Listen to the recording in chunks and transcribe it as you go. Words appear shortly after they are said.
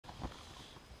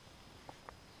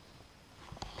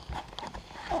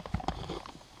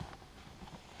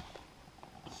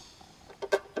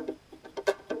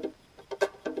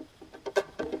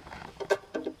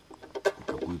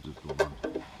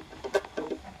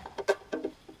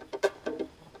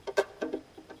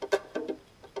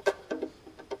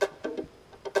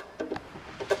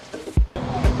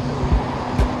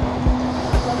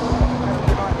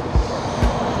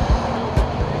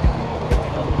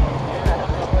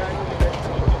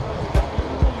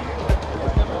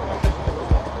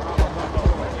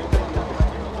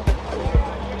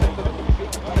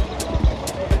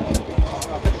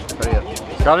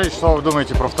Скажите, что вы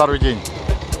думаете про второй день?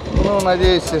 Ну,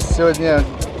 надеюсь, если сегодня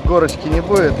горочки не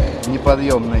будет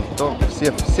неподъемной, то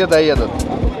все доедут.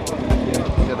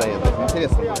 Все доедут.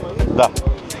 Интересно. Да,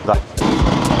 да.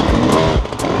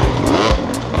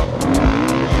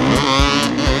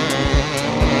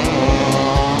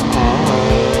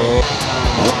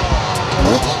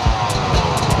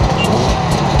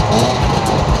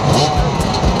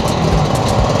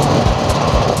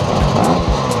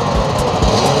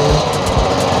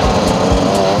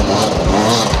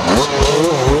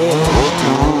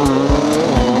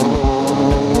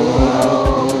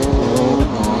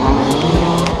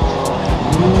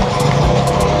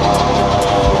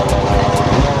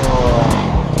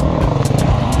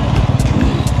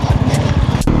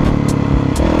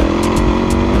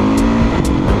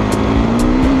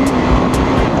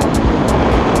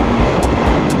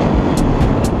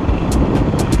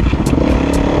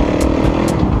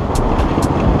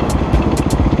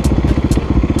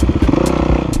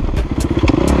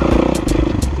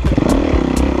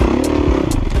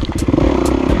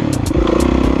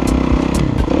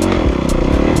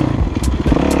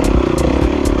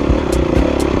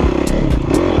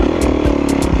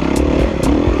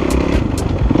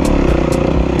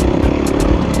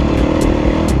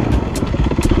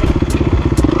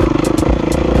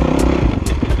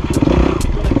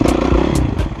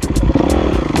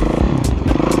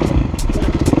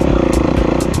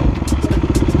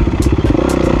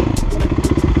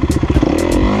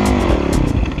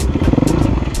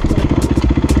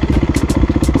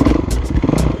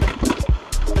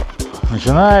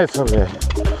 Начинается, блядь.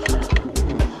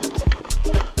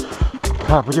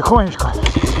 Потихонечку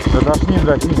дотошним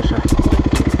до финиша.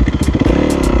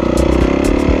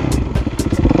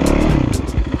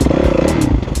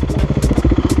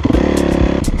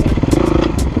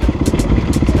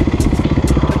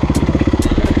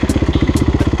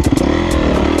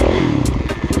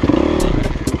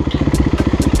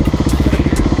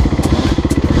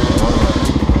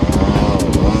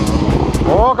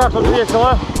 О, как тут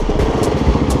весело!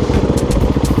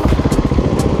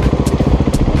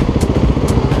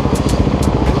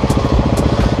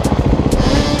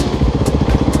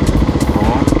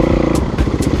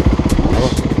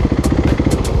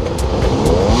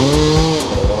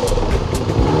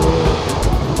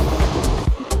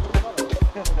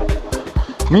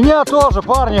 Меня тоже,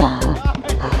 парни.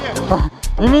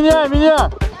 И меня, и меня.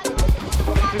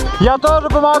 Я тоже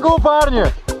помогу, парни.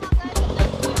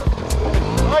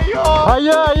 А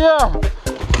я.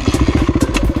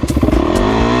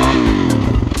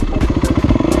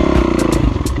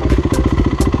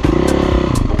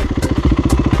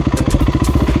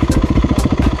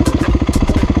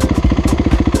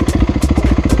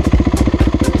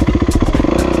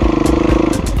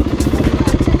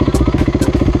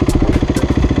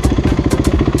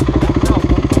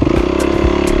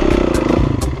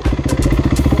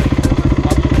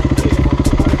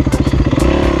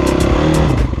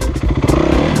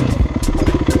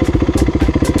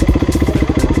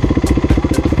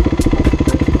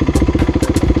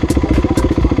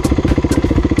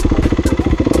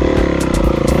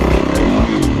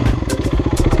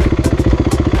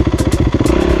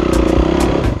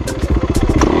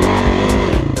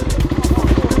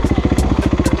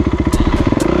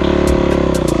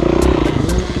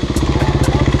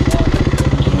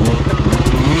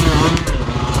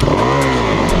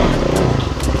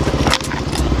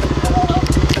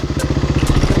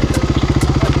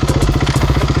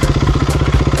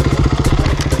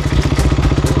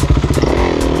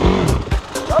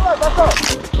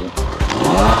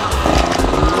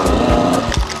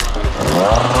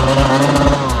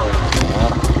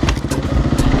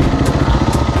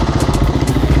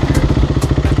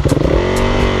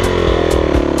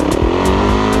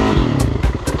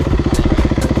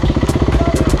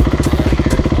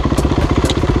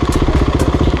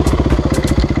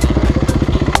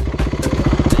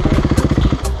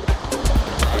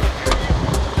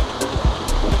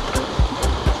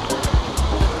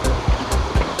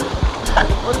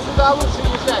 Лучше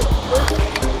езжай.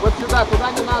 Вот сюда,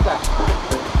 туда не надо.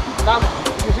 Там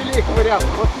тяжелее ковырял.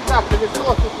 Вот сюда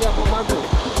колесо, тут я помогу.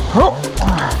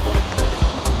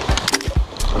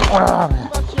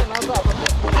 Вообще назад.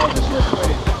 Можешь не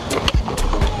ковырять.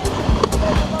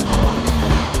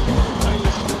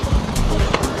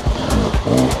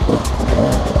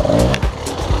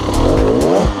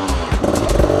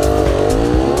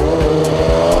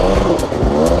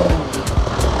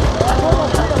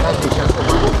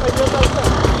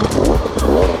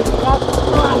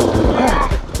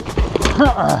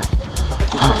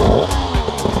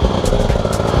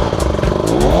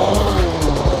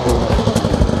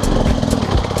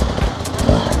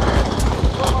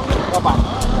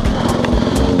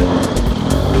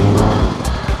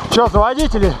 Че,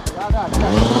 заводить или? Да.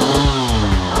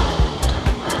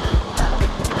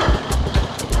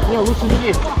 Не, лучше не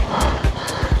лезть.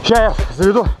 Сейчас я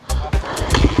заведу.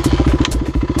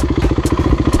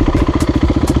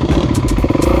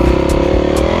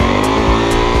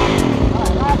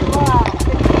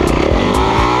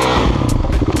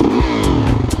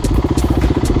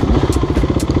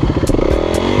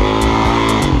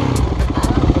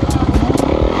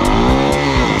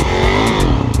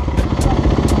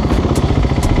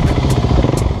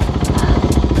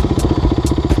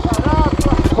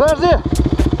 Подожди!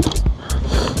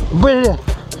 Блин!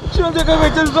 Че он такой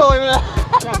тяжелый, бля?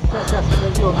 Сейчас,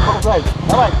 подожди,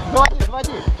 давай,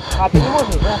 заводи. А, ты не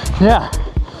можешь, да? Не.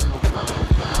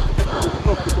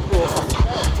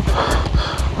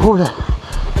 Фу, бля.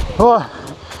 О,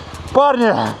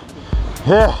 парни!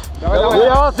 Давай.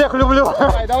 Я вас всех люблю!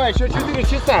 Давай, еще 4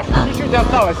 часа, чуть-чуть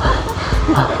осталось.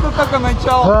 Это только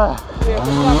начало. Да. Это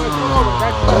самое суровое,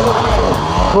 как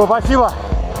О, спасибо!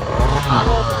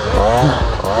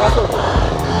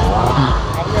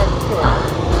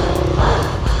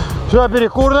 Все,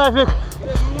 перекур нафиг!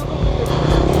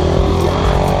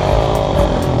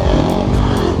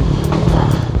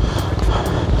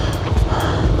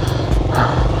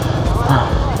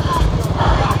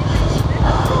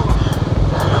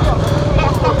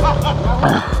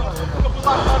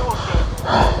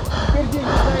 Теперь деньги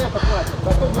за это платят,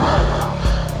 зато не платят.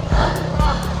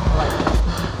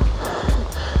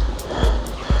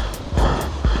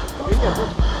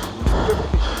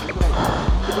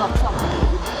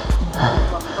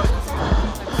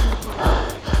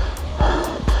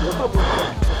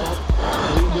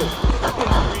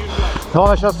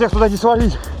 Главное сейчас всех туда не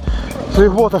свалить в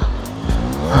своих ботах.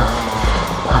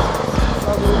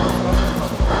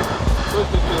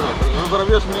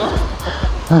 Взорвешь меня?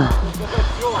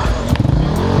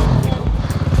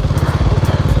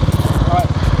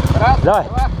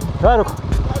 Давай руку.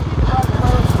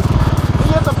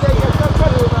 Это, блядь, я сейчас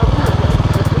говорю,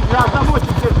 на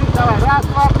замочек держи, давай, раз,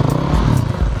 два.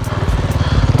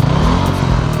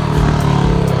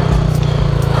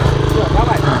 Все,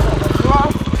 давай,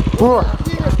 все. О.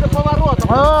 Двигаешься поворотом.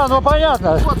 А, ну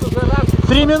понятно. Вот уже раз.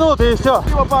 3 минуты и все.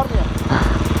 Спасибо, парни.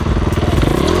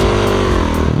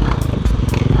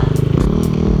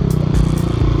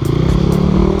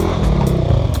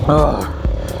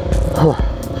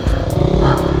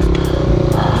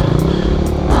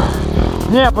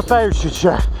 Не, постою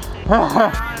чуть-чуть.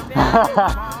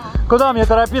 Куда мне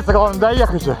торопиться, главное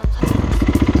доехать же.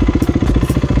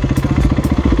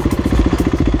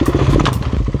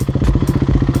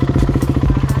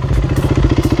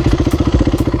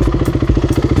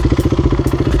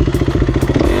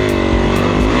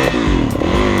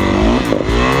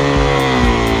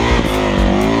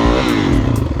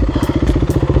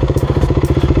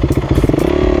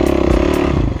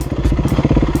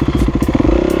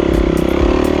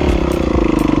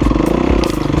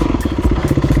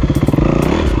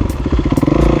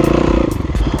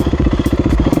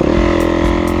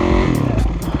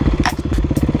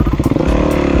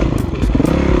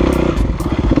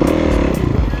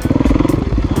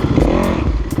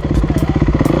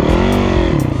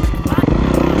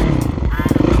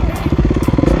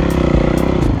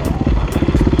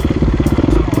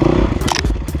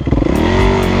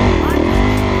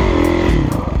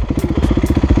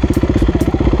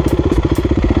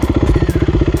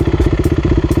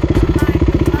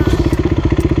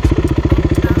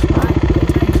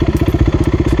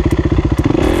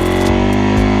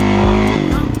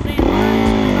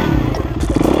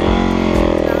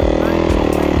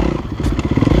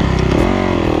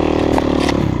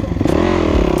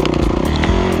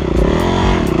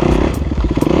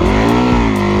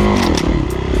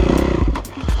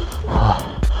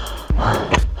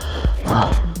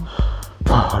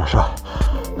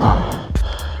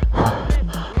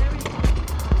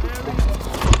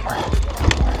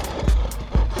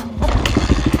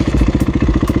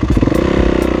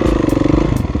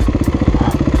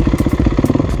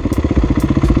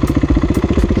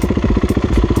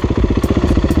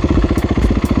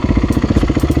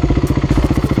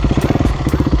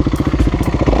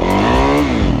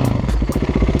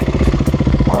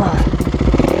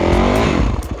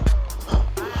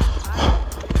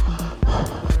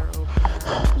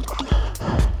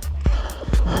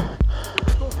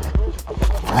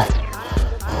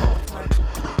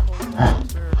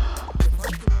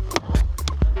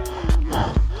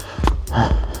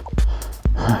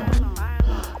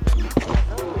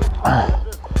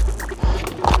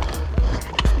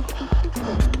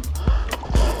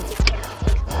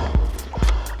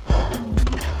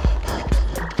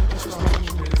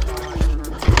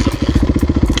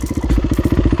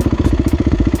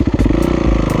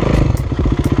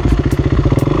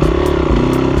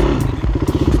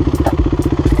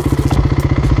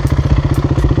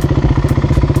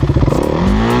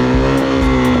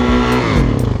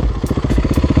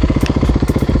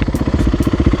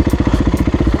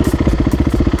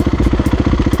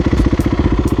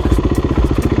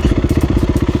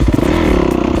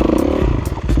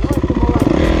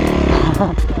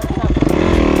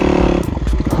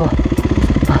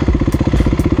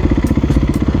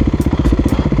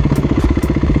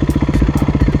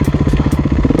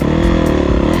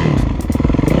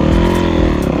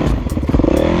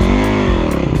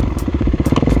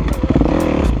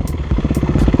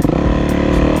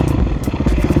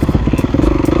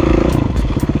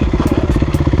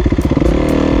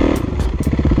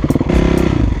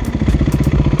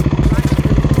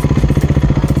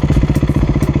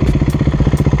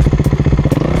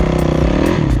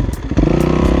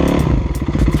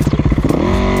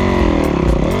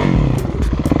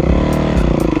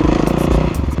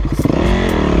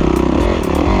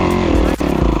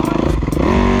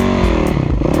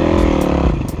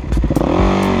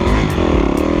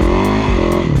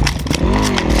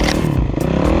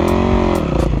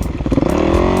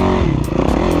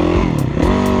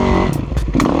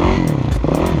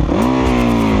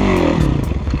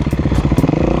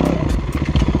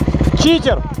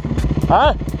 Питер!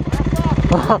 А?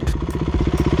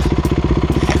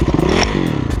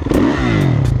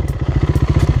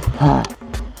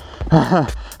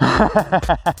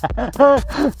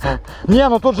 Не,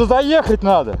 ну тут же заехать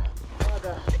надо.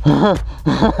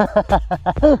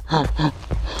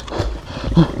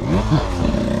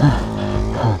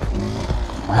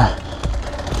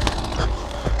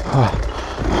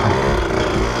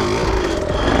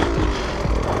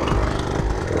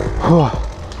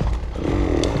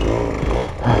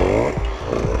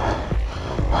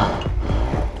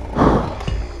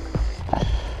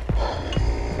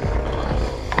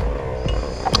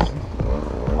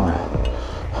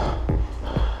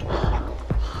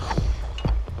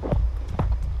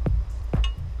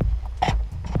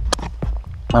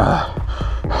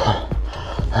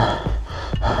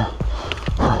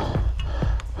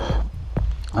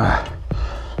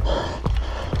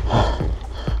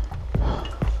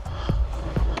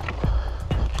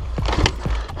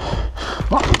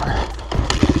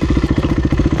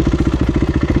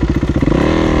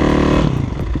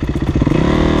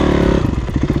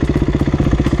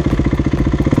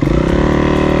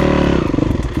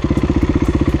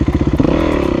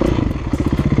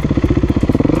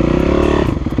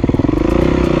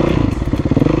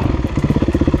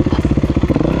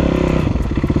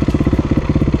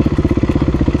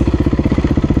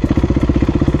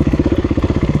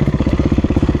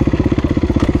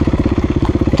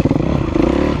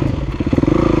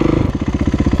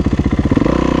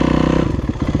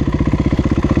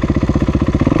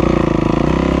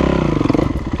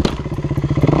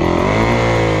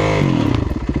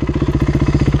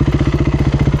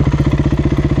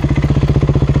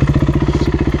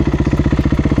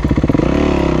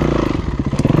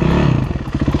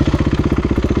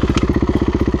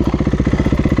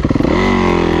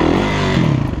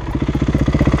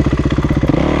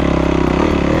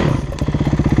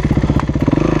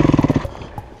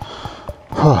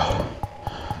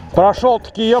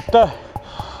 Прошел-таки, ёпта.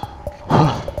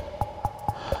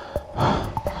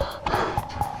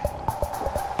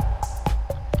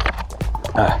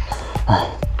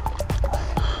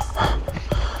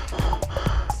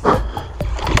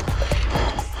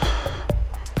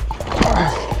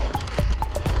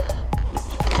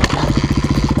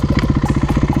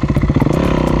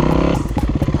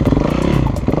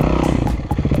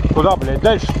 Куда, блядь,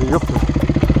 дальше-то, ёпта?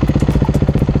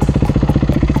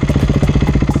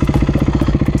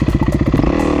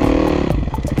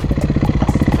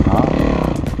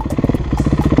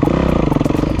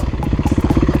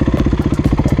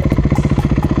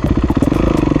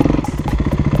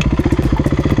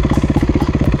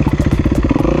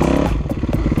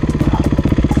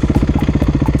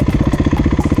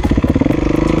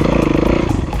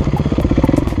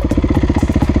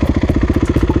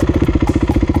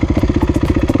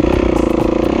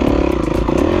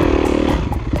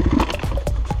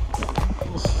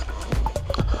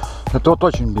 Это вот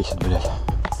очень бесит, блядь.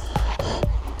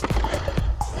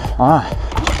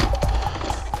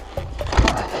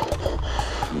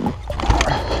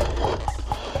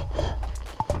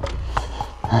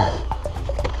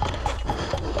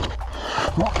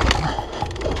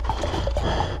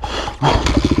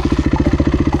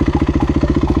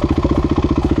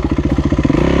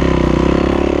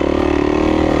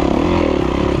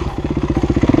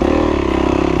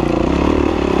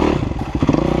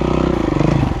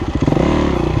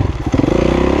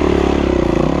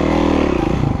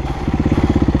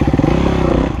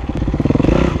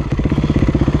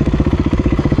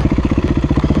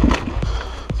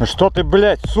 Что ты,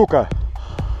 блядь, сука?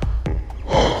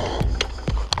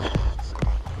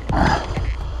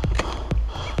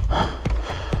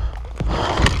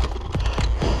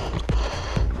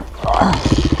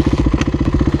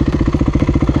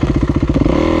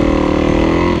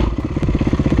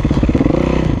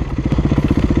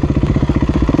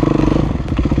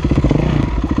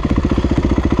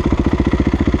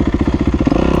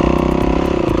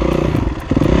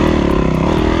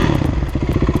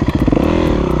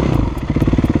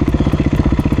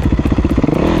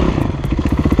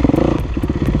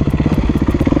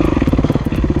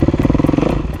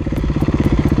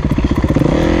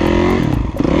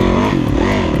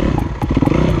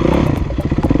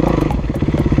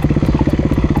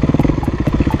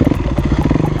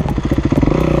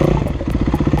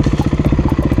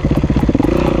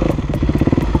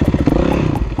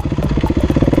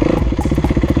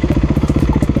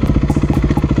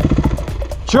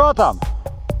 Чё там?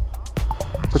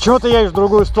 Почему ты едешь в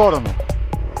другую сторону?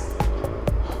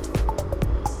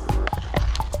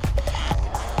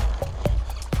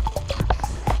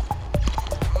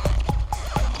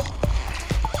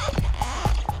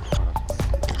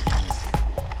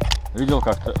 Видел,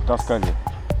 как таскали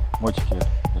мотики?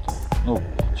 Это, ну,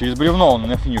 через бревно он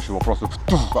на финиш его просто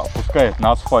опускает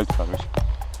на асфальт, короче.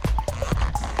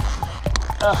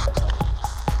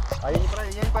 А я не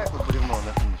поехал в бревно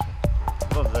на финише.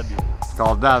 Просто забил.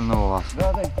 Сказал, да, ну вас.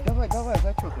 Да, давай,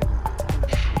 зачет.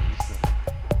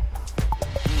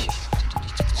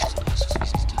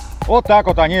 Вот так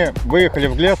вот они выехали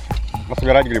в лес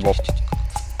пособирать грибов.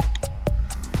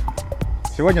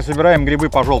 Сегодня собираем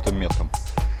грибы по желтым меткам.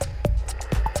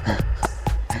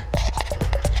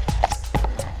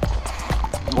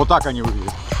 Вот так они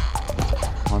выглядят.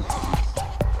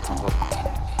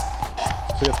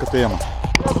 Цвет КТМ.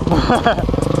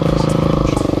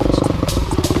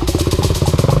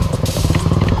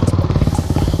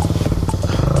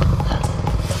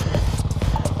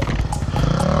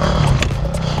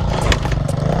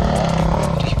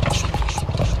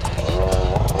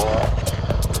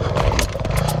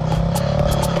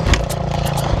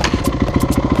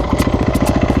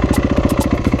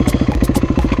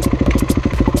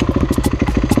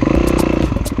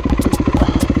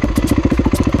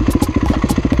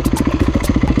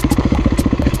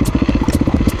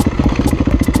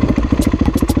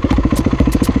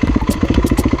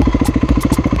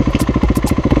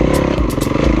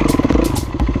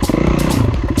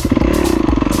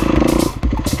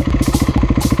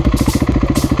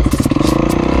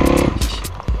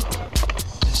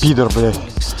 Пидор, блядь.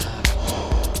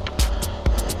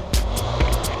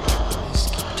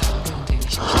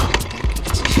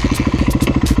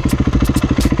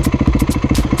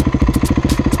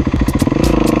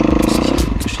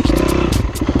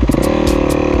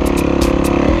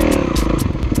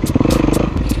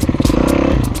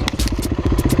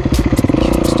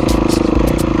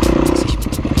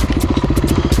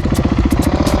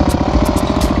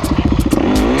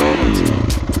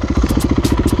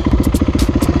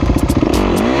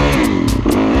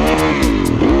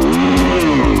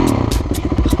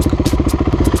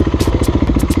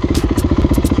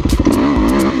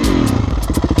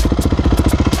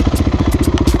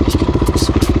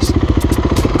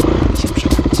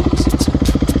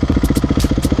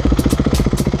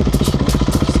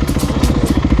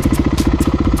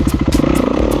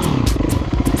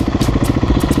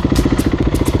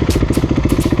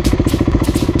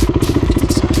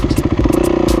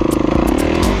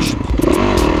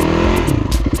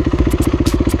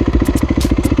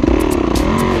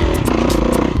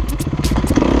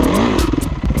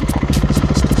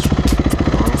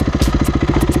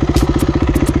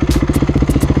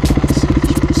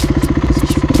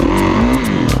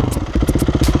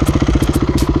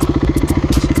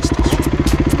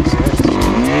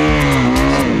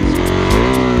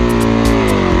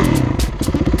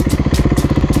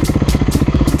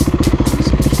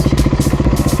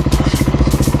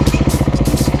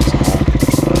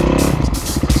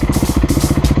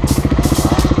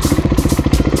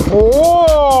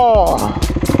 О!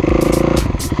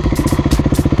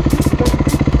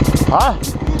 А?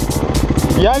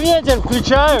 Я ветер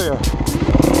включаю.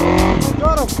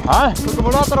 А? С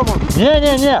аккумулятором он?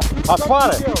 Не-не-не, от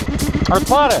фары. От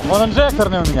фары, он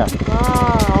инжекторный у меня.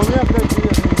 А у меня, блядь,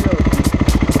 интересно делать.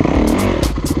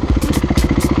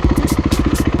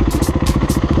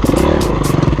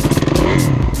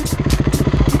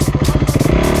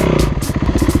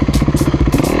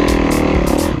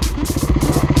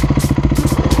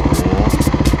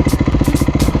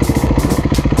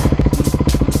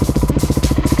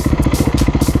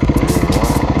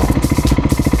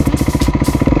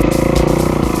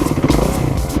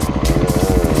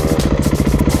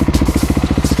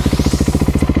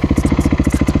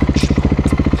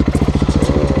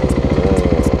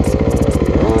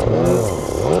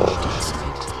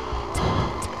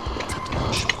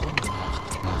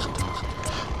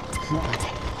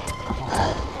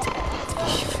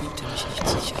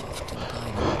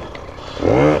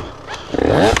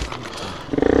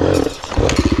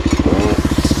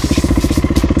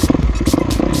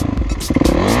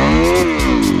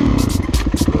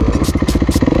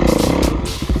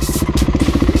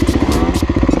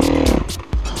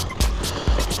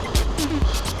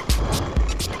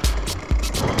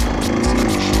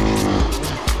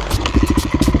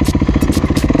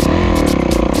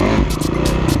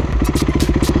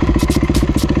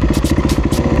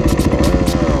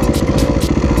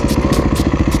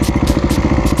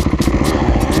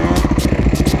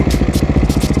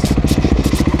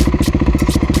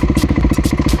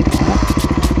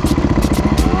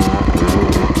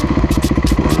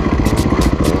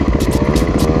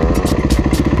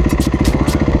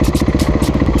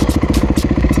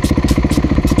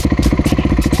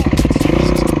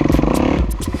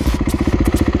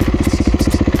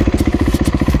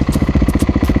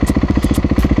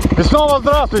 снова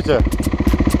здравствуйте.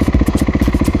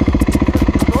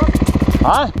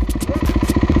 А?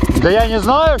 Да я не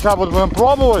знаю, сейчас вот будем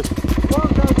пробовать.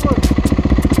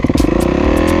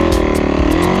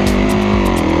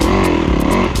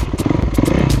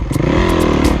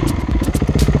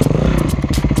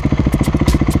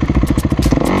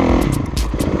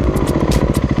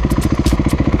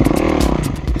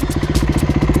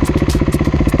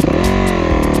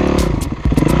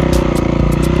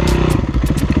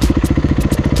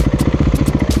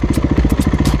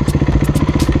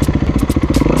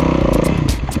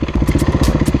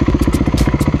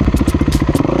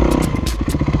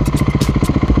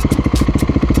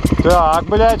 Так,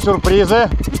 блядь, сюрпризы.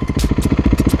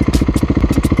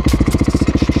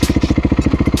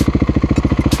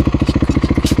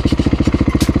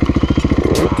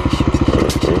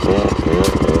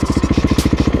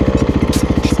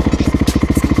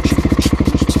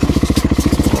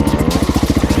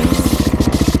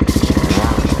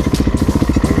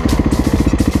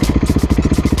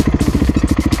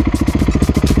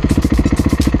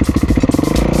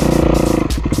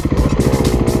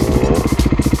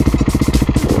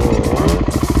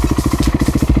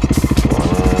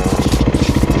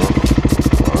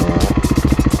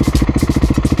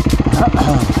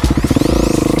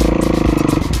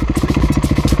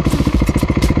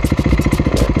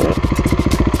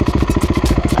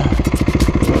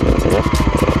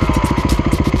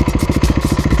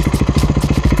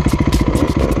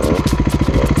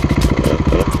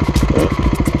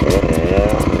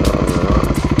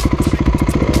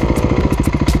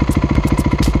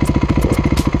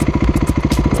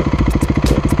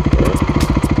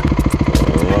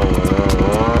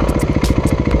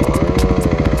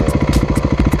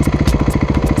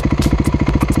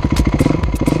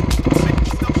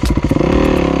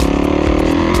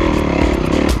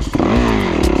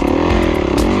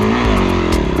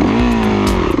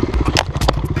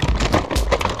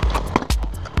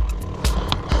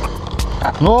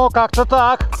 Ну, как-то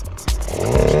так.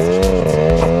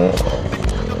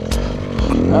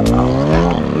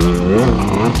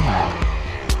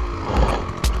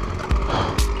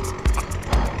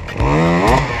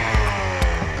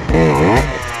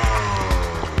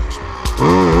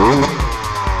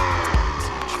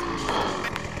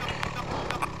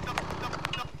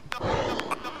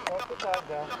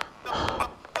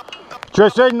 Что,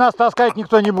 сегодня нас таскать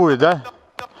никто не будет, да?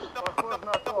 Похоже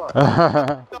на то.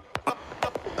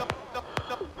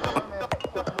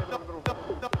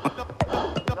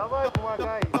 Давай,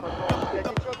 помогай, потом. Я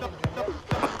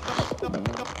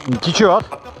течет? Течет.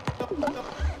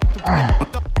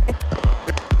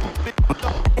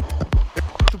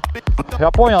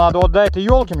 Я понял, надо вот до этой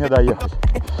елки мне доехать.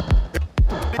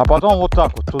 А потом вот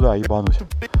так вот туда ебануть.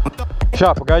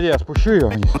 Сейчас, погоди, я спущу ее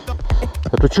вниз.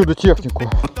 Эту чудо-технику.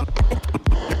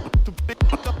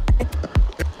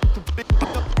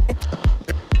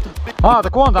 А,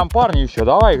 так вон там парни еще.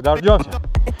 Давай их дождемся.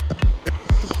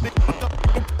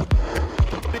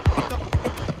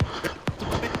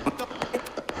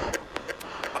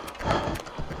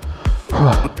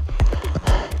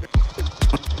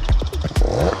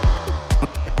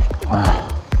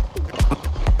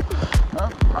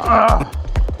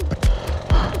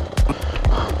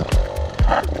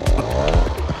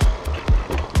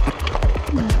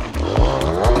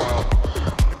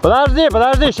 Подожди,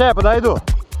 подожди, сейчас я подойду.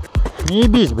 Не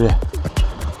ебись, бля.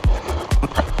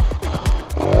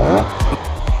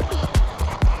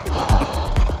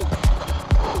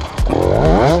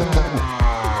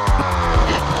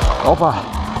 Опа.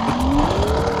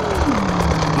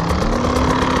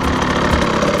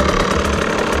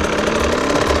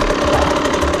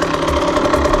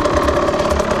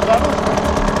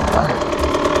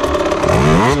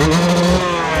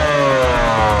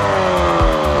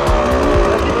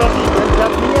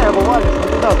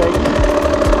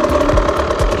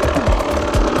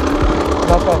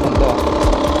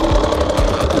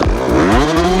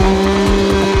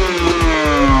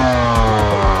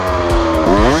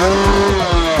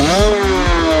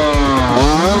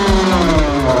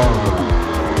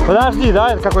 Подожди,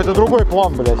 да, это какой-то другой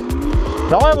клон, блядь.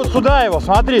 Давай вот сюда его,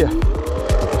 смотри.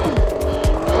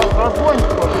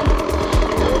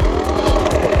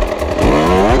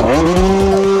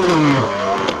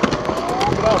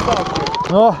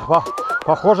 Ну,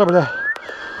 похоже, бля.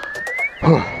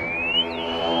 Фух.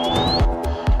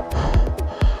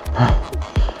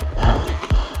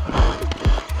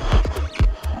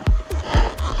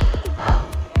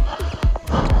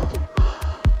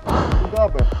 Туда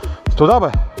бы. Туда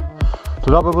бы?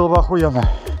 Туда бы было бы охуенно.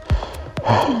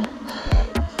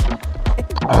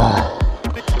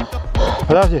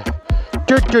 Подожди.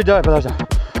 Чуть-чуть, давай, подожди.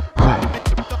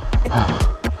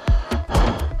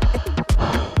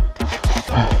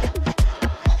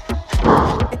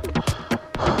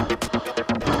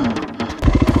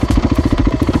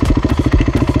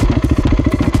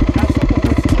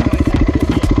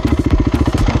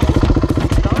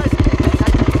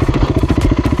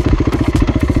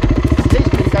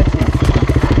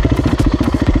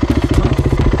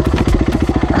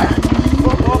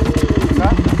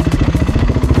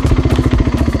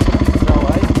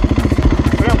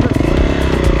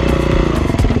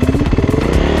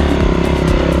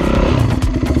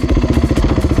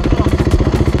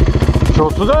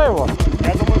 Вот сюда его?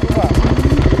 Я думаю, туда.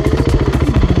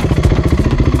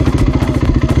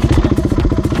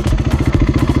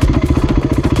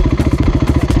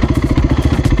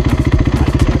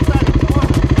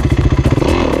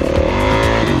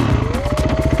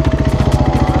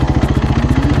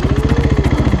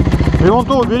 И вон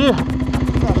ту убери.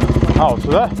 А, вот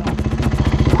сюда?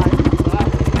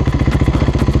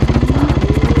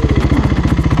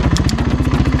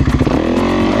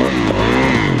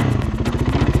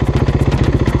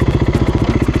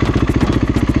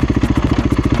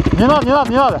 Не надо, не надо,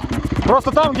 не надо.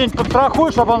 Просто там где-нибудь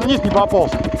подстрахуй, чтобы он вниз не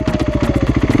пополз.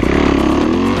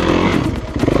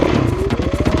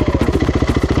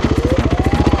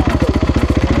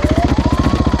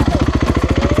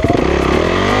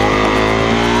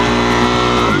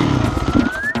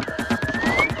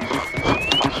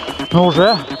 Ну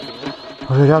уже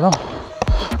рядом.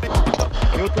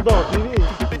 И вот туда вот левее.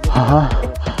 Ага.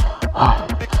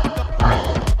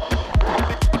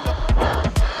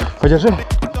 Подержи.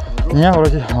 Не,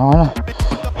 вроде нормально.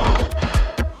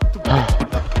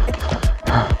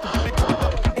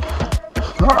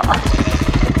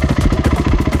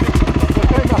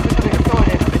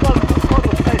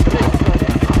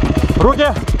 Руки.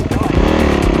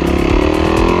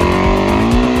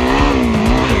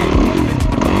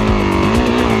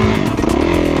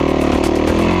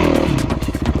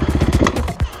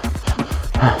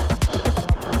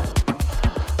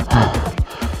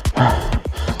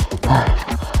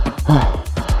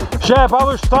 Сейчас я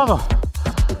повыше встану.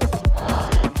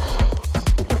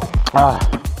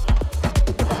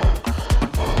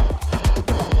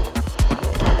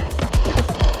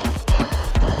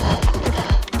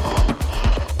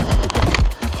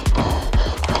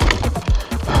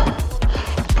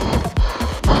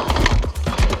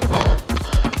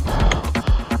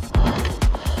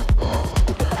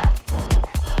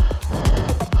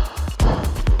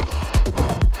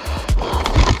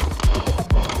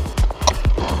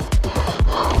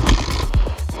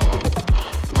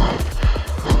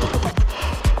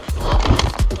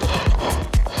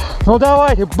 Ну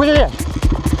давайте, блин!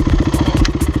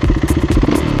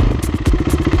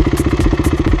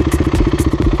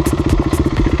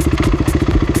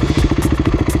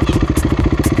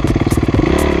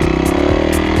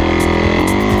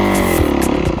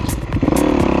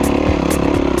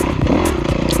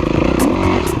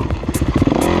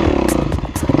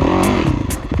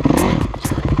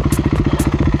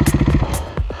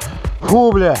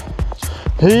 Фу, бля!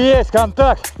 Есть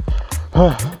контакт!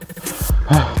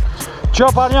 Че,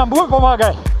 парням будем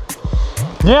помогать?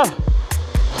 Нет?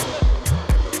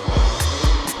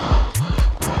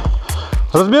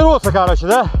 Разберутся, короче,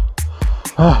 да?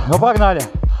 Ну, погнали.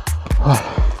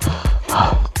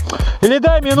 Или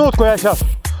дай минутку, я сейчас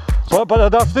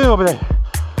достыну, блядь.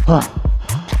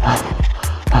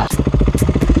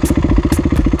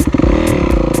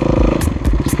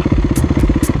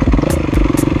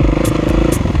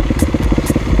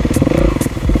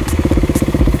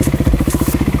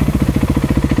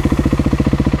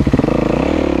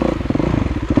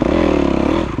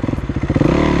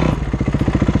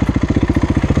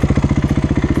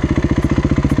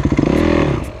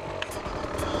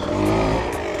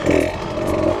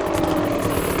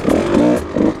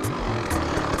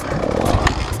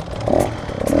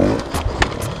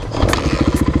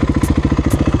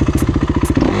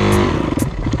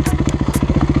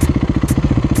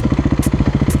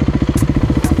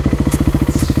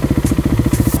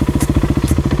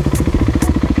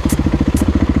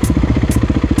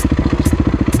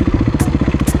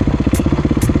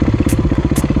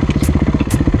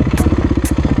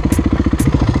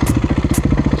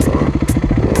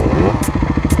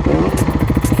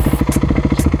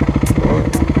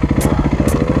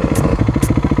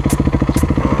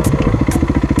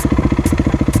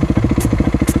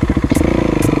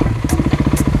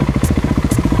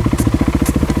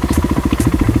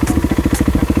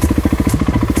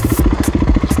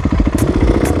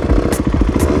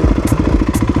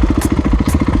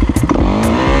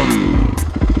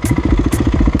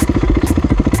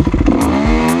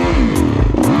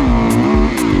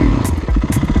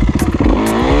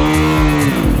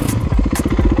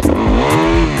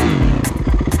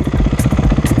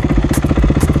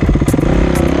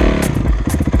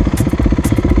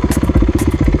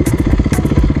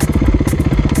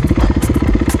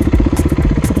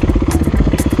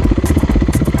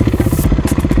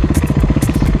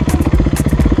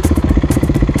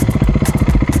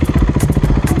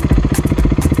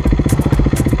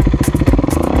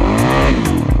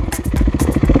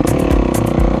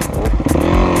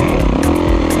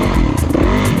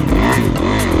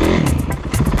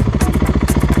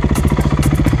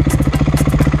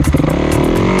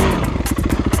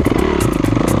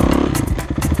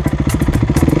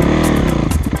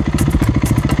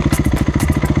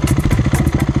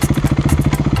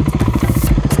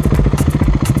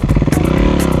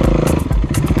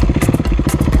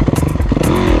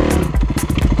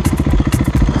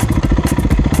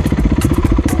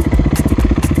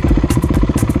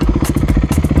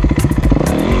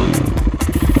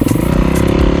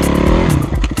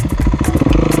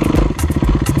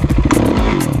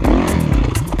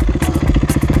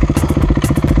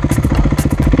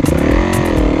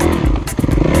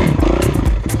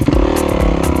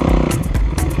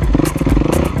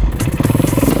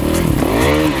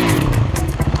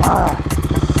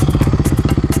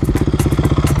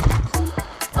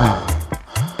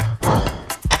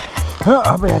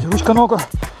 блядь, ручка, ногу.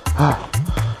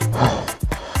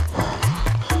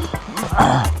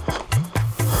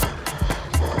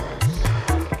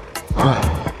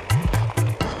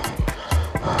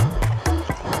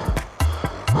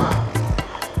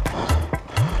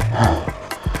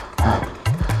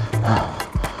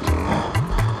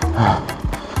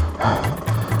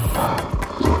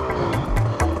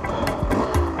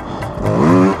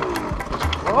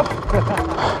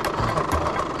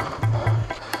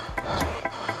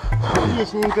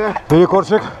 Отличненько.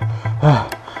 Перекорчик.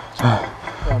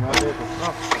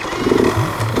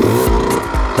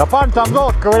 Да парень там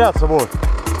долго ковыряться будет.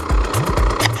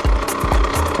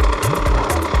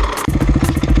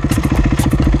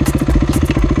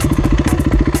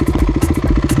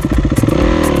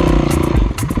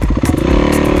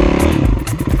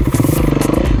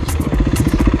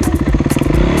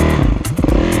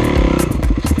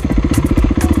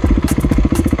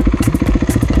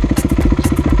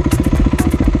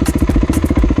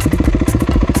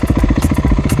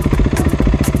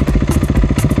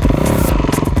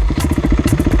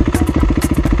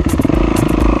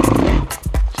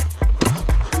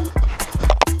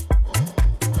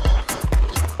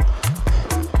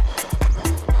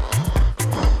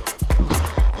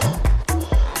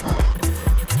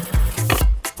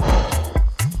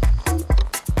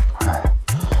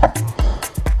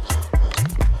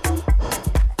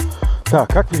 Так,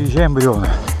 как переезжаем бревна?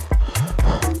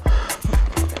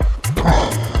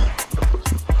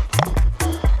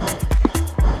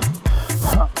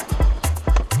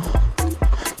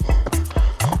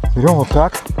 Берем вот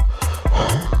так.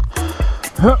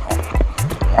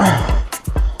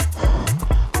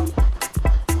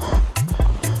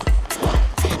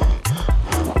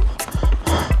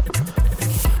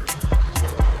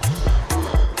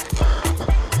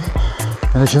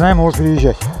 И начинаем его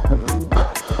переезжать.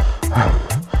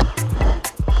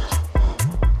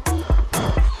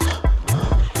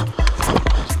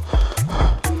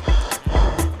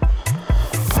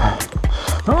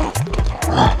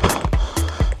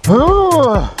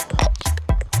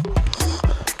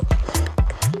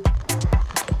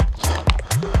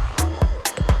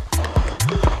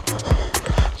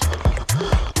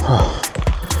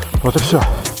 Вот и все.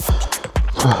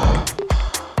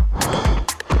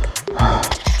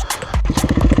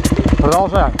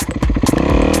 Продолжаем.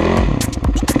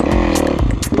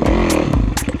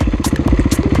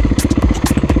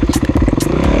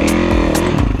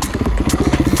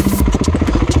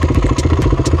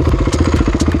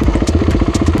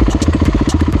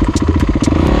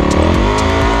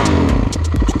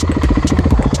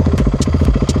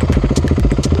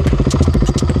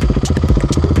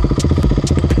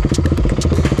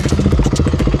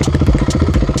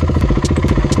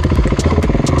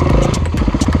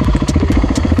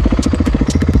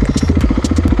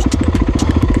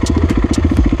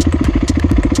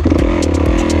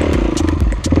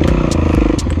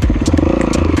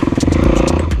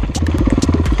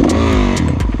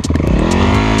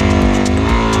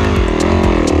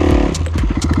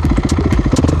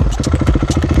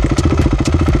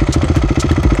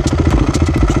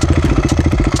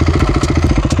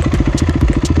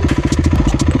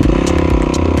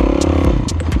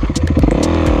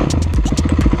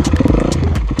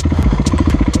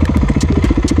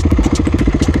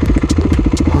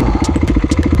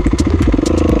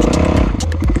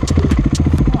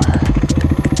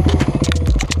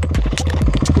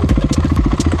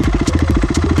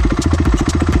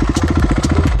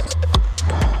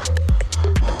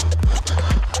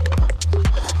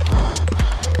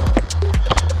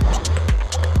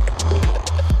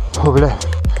 О, бля.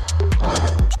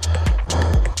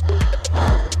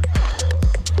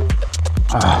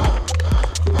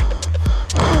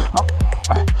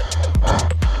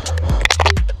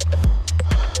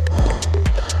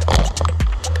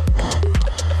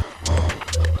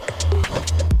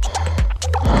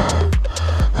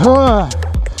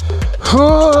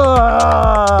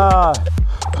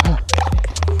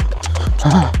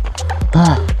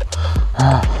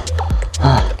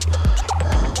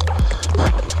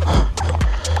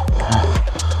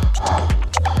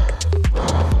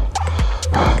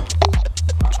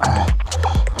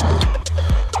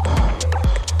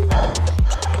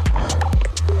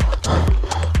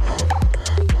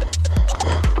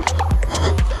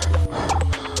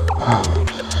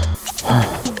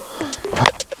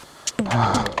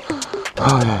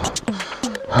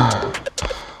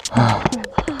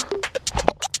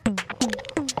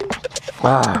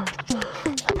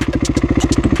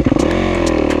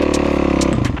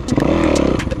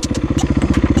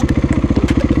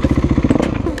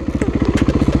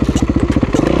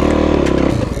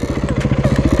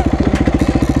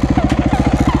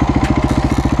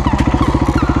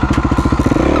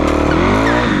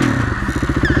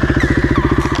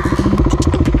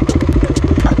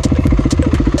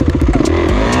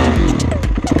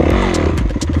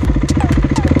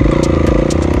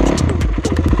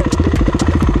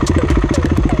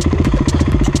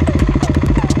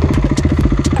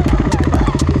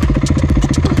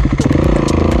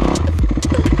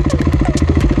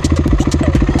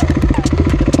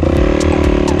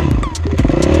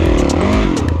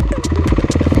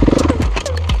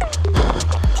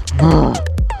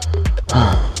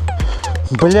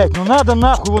 Блять, ну надо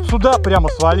нахуй вот сюда прямо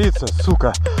свалиться,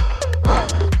 сука.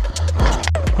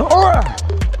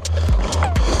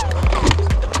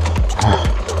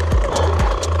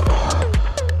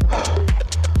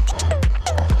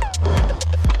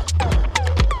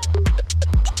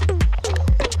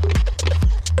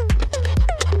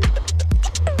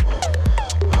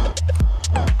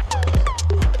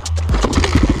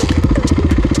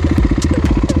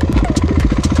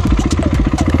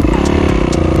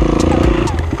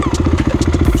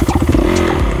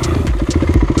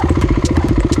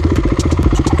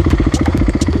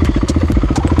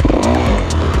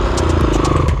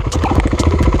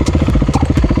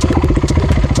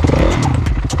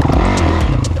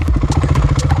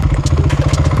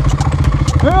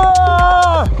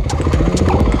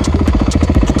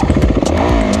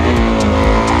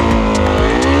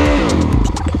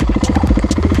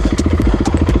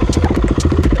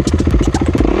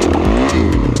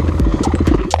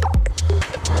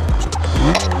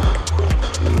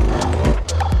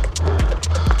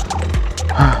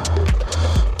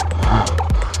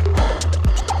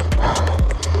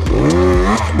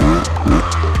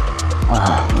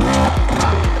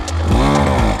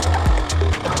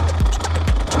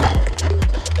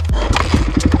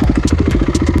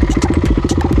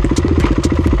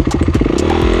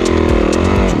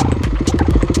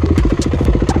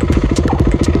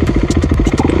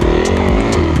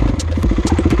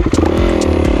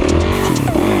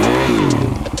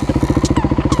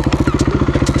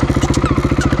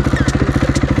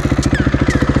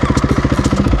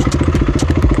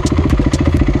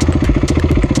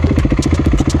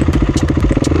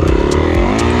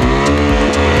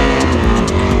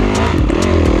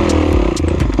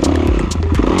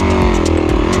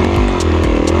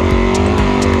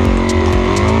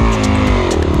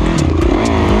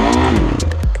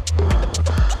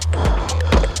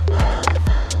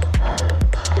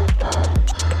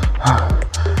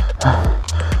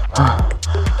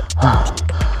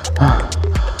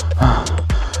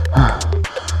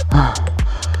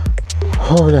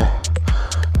 О, бля.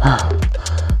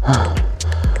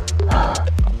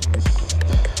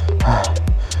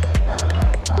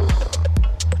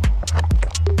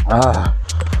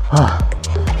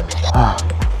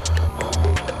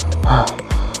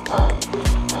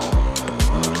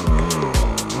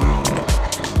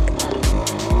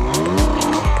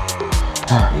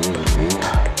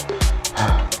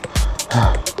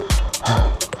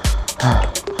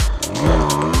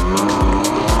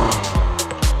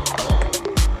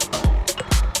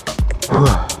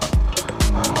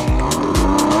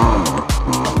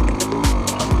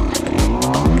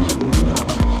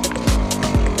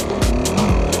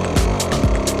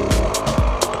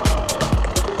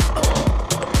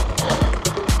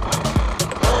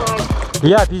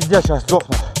 Я пиздец сейчас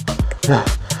сдохну.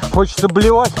 Хочется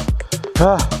блевать.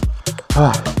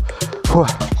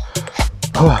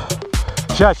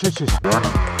 Сейчас чуть-чуть.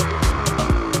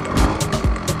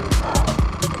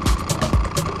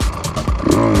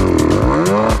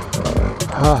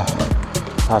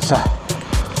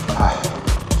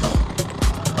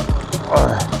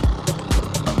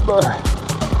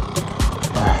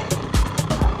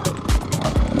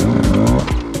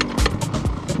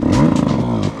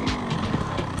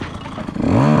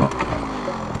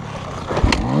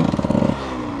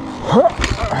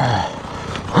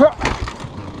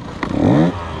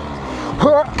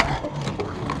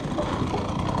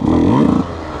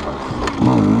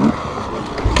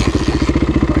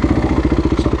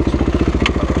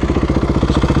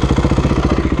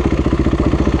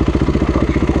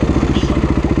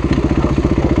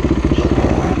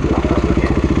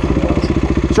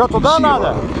 Что, туда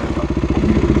надо?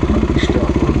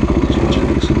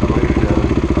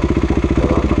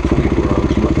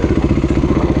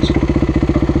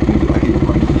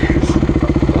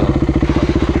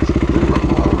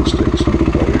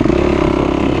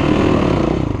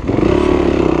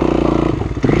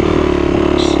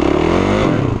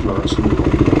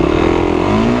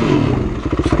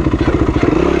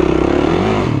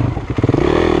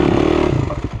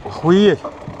 Охуеть.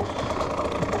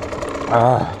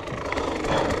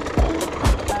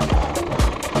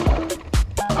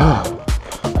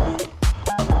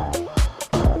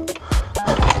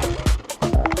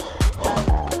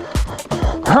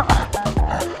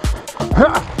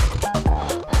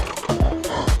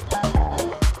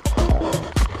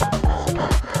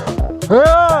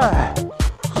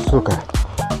 Сука.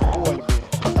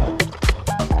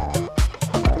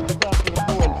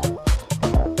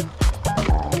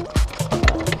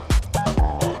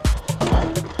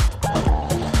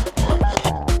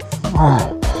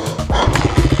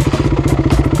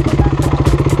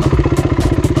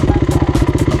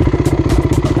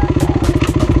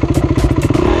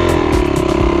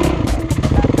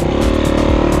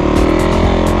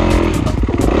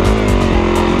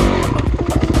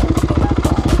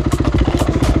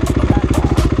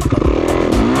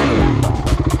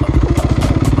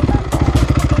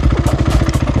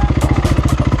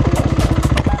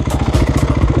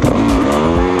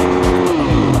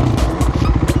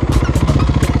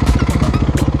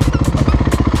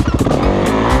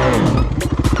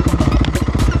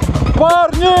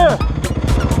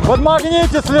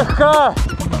 Подмагните слегка.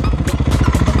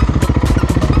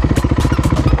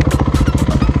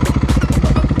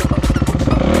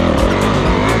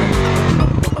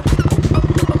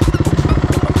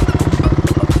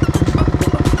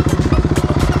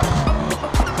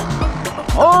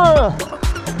 Ой!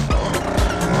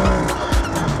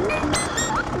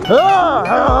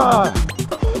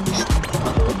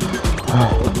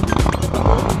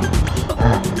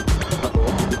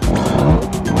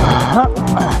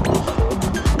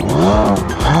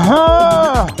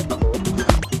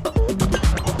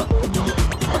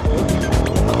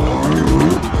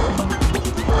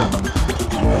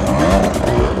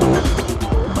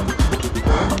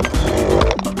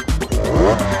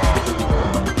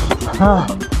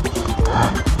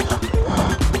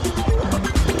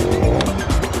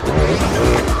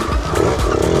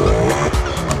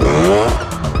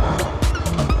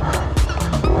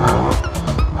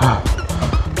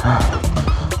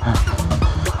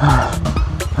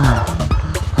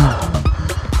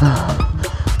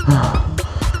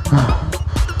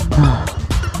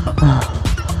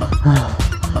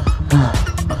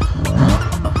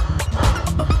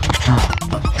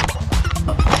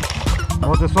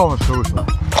 Вот и солнышко вышло.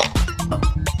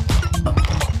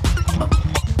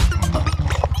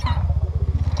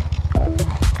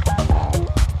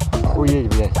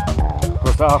 Охуеть, блядь.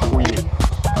 Просто охуеть.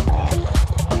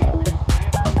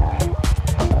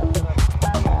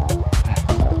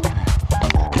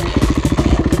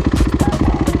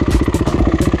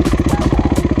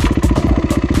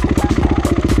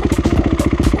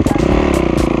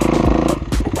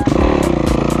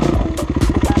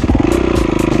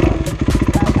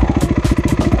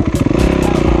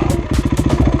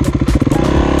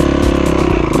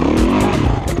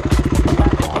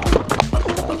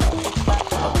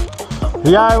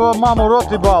 Я его маму рот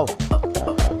ебал.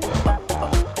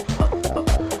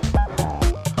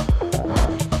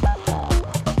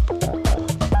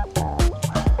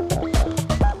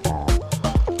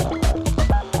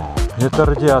 Это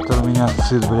радиатор у меня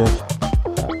сыт, блядь.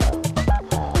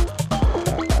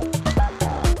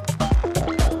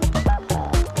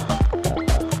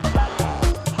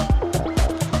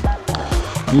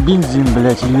 И бензин,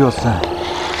 блядь, льется.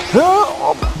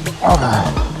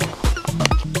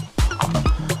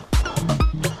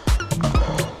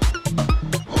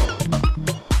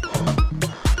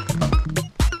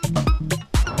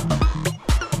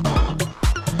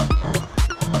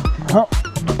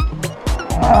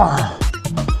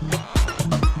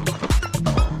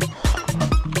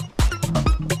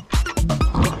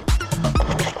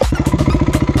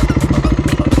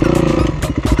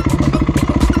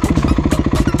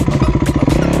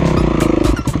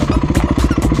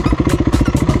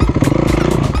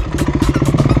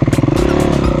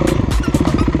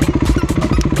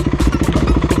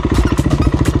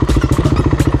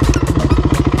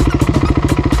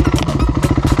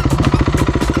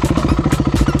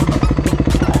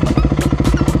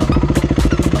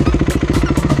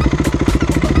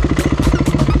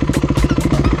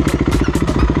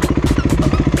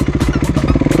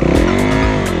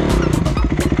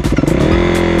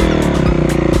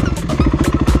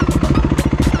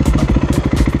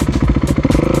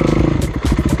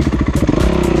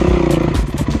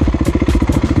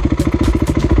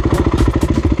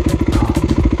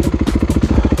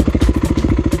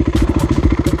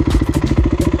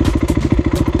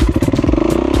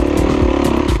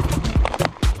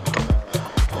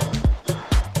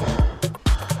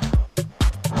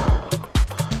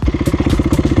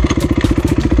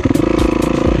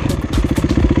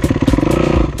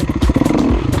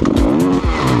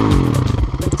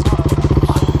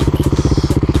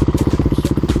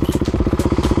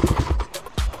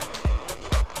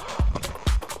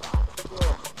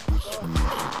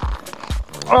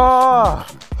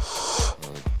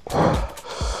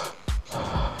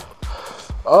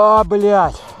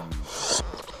 Блядь.